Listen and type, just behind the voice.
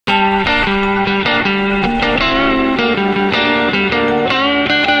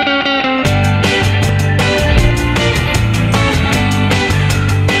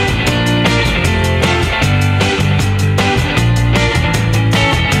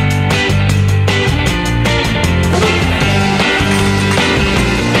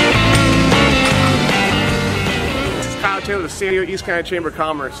San Diego East County Chamber of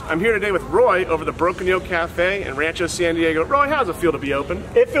Commerce. I'm here today with Roy over the Broken Yolk Cafe in Rancho, San Diego. Roy, how does it feel to be open?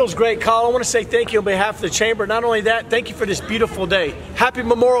 It feels great, Kyle. I want to say thank you on behalf of the Chamber. Not only that, thank you for this beautiful day. Happy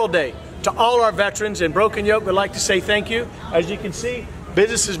Memorial Day to all our veterans, and Broken Yolk would like to say thank you. As you can see,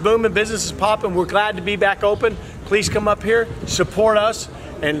 business is booming, business is popping. We're glad to be back open. Please come up here, support us,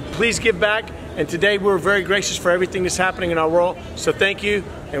 and please give back. And today we're very gracious for everything that's happening in our world. So thank you,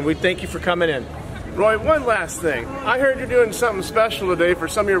 and we thank you for coming in. Roy, one last thing. I heard you're doing something special today for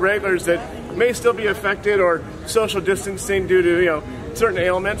some of your regulars that may still be affected or social distancing due to, certain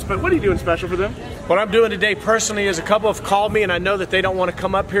ailments, but what are you doing special for them? What I'm doing today personally is a couple have called me and I know that they don't want to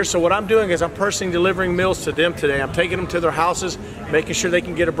come up here, so what I'm doing is I'm personally delivering meals to them today. I'm taking them to their houses, making sure they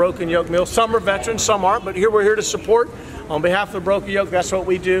can get a Broken Yolk meal. Some are veterans, some aren't, but we're here to support. On behalf of the Broken Yolk, that's what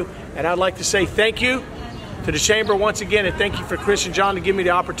we do. And I'd like to say thank you to the Chamber once again, and thank you for Chris and John to give me the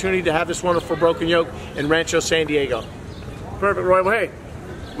opportunity to have this wonderful Broken Yolk in Rancho, San Diego. Perfect, Roy. Well, hey,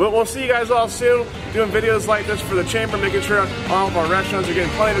 we'll see you guys all soon doing videos like this for the Chamber, making sure all of our restaurants are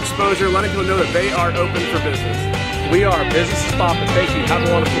getting plenty of exposure, letting people know that they are open for business. We are. Business is popping. Thank you. Have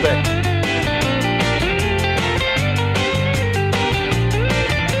a wonderful day.